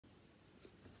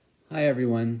Hi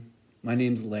everyone, my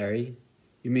name's Larry.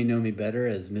 You may know me better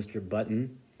as Mr.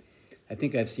 Button. I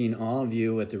think I've seen all of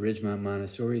you at the Ridgemont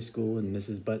Montessori School in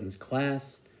Mrs. Button's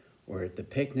class, or at the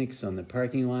picnics on the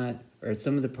parking lot, or at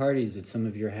some of the parties at some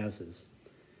of your houses.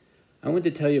 I want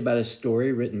to tell you about a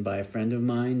story written by a friend of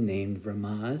mine named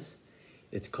Ramaz.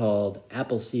 It's called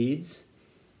Appleseeds,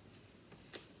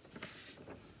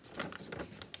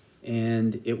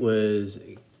 and it was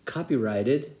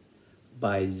copyrighted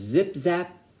by Zip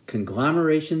Zap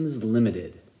Conglomerations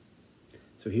Limited.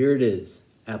 So here it is,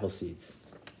 Appleseeds.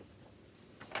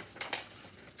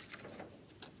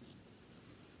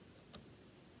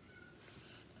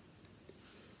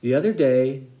 The other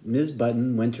day, Ms.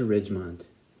 Button went to Ridgemont.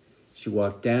 She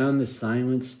walked down the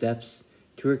silent steps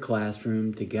to her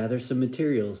classroom to gather some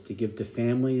materials to give to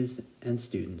families and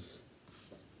students.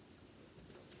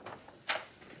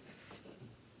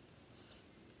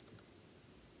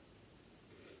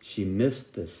 She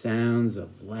missed the sounds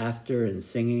of laughter and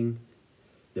singing,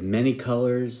 the many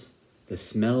colors, the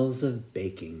smells of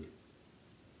baking.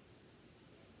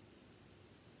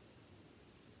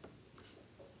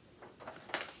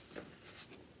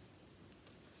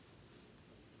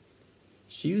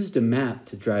 She used a map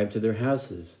to drive to their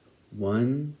houses,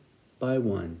 one by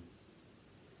one.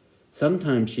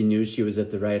 Sometimes she knew she was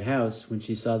at the right house when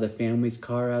she saw the family's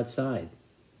car outside.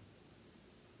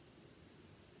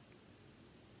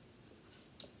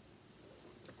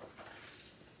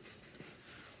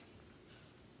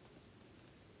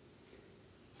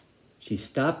 She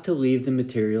stopped to leave the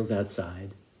materials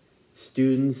outside.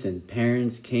 Students and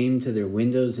parents came to their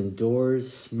windows and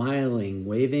doors, smiling,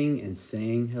 waving, and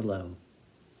saying hello.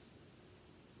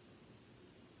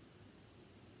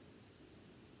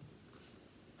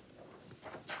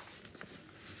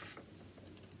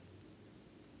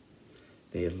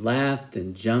 They laughed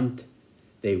and jumped.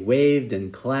 They waved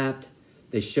and clapped.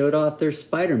 They showed off their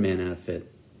Spider-Man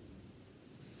outfit.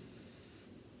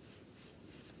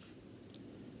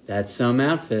 That's some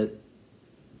outfit.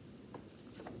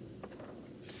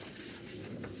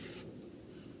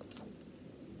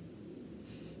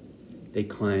 They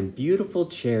climbed beautiful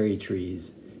cherry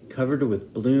trees covered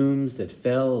with blooms that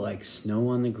fell like snow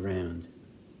on the ground.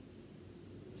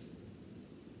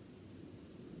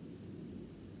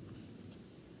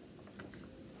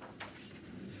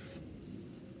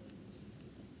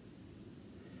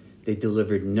 They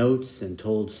delivered notes and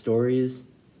told stories.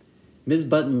 Ms.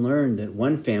 Button learned that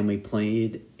one family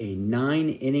played a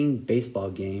 9-inning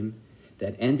baseball game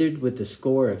that ended with a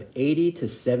score of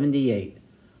 80-78,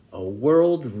 a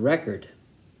world record.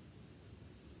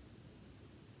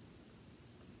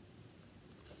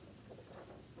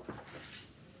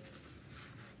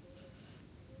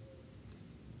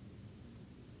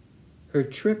 Her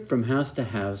trip from house to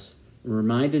house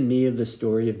reminded me of the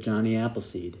story of Johnny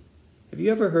Appleseed. Have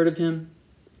you ever heard of him?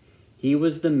 He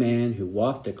was the man who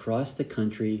walked across the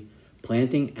country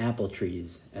planting apple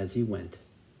trees as he went.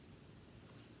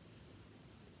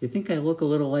 You think I look a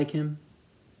little like him?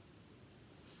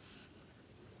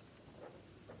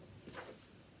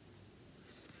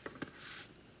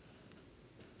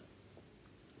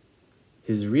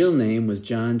 His real name was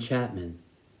John Chapman.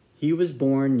 He was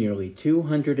born nearly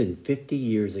 250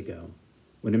 years ago,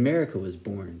 when America was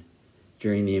born,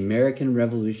 during the American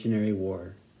Revolutionary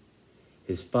War.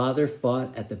 His father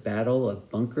fought at the Battle of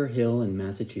Bunker Hill in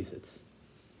Massachusetts.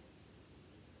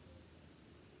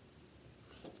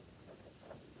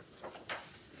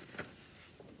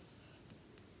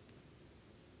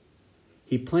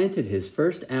 He planted his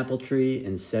first apple tree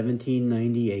in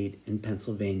 1798 in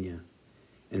Pennsylvania,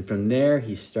 and from there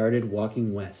he started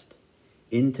walking west,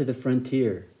 into the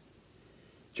frontier.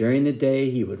 During the day,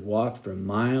 he would walk for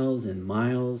miles and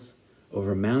miles,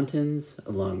 over mountains,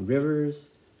 along rivers,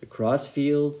 across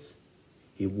fields.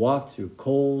 He walked through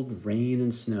cold rain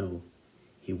and snow.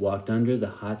 He walked under the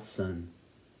hot sun.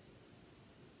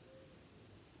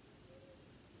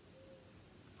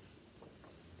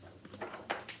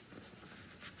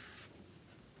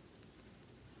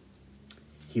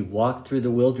 He walked through the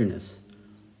wilderness,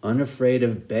 unafraid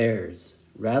of bears,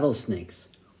 rattlesnakes,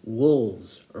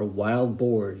 wolves, or wild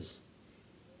boars.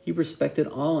 He respected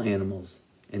all animals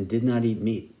and did not eat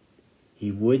meat.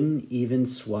 He wouldn't even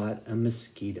swat a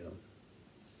mosquito.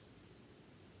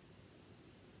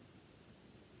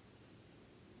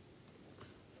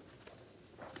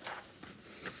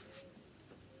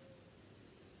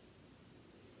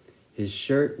 His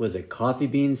shirt was a coffee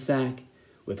bean sack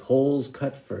with holes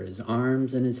cut for his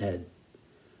arms and his head.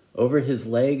 Over his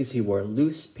legs he wore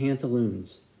loose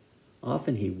pantaloons.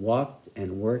 Often he walked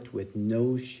and worked with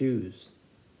no shoes.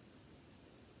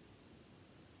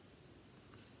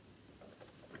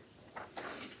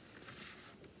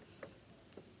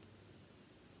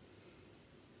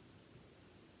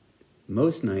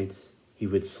 Most nights, he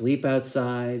would sleep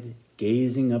outside,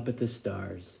 gazing up at the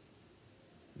stars,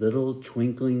 little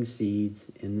twinkling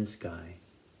seeds in the sky.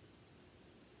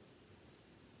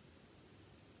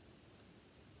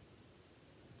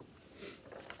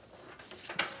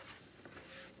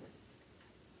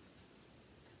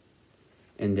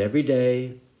 And every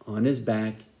day, on his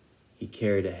back, he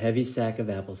carried a heavy sack of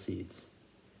apple seeds.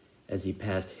 As he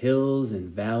passed hills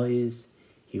and valleys,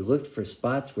 he looked for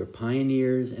spots where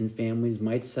pioneers and families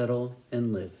might settle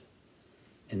and live.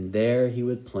 And there he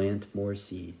would plant more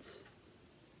seeds.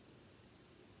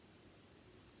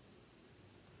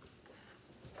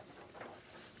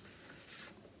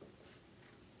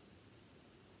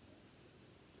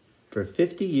 For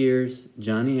 50 years,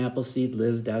 Johnny Appleseed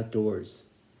lived outdoors.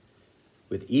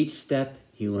 With each step,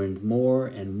 he learned more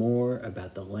and more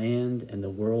about the land and the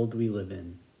world we live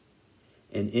in.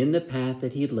 And in the path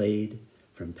that he laid,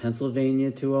 from Pennsylvania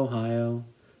to Ohio,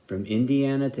 from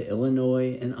Indiana to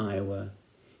Illinois and Iowa,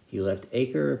 he left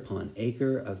acre upon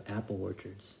acre of apple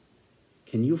orchards.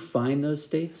 Can you find those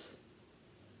states?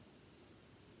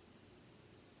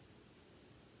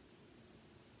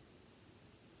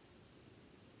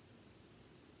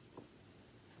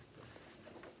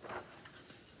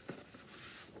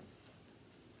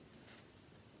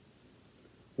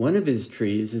 One of his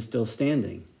trees is still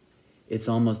standing. It's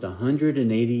almost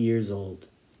 180 years old.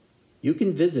 You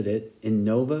can visit it in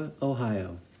Nova,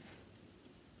 Ohio.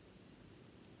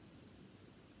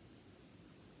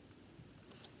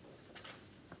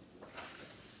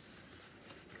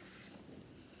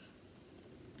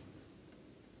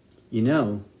 You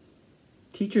know,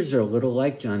 teachers are a little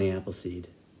like Johnny Appleseed.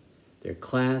 Their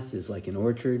class is like an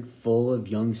orchard full of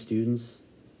young students.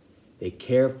 They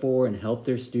care for and help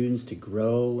their students to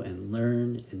grow and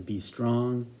learn and be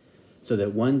strong so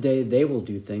that one day they will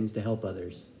do things to help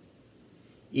others.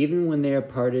 Even when they are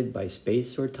parted by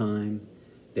space or time,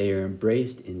 they are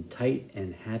embraced in tight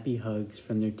and happy hugs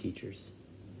from their teachers.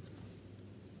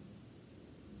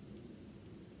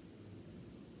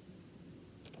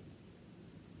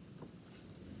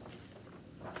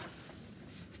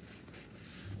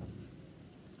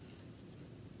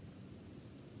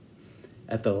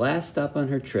 At the last stop on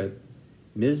her trip,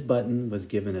 Ms. Button was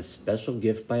given a special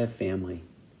gift by a family.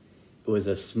 It was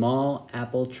a small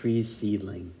apple tree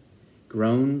seedling,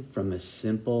 grown from a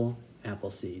simple apple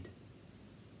seed.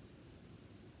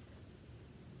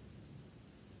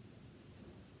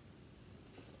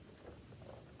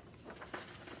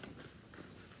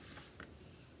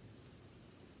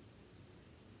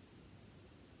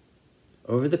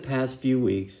 Over the past few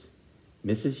weeks,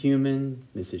 Mrs. Human,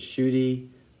 Mrs. Schutte,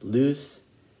 Luce,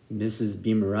 Mrs.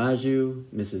 Bimaraju,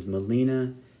 Mrs.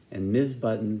 Molina, and Ms.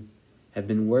 Button have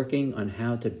been working on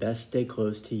how to best stay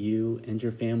close to you and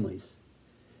your families.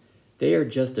 They are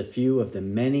just a few of the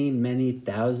many, many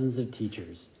thousands of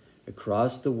teachers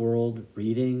across the world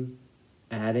reading,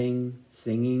 adding,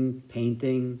 singing,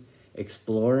 painting,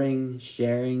 exploring,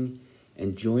 sharing,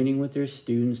 and joining with their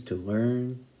students to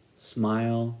learn,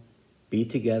 smile, be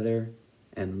together,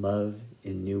 and love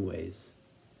in new ways.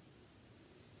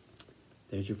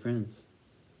 There's your friends.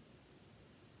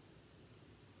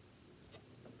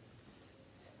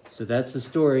 So that's the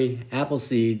story,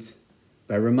 Appleseeds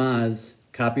by Ramaz,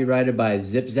 copyrighted by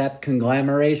Zip Zap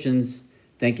Conglomerations.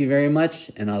 Thank you very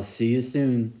much, and I'll see you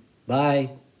soon.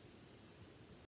 Bye.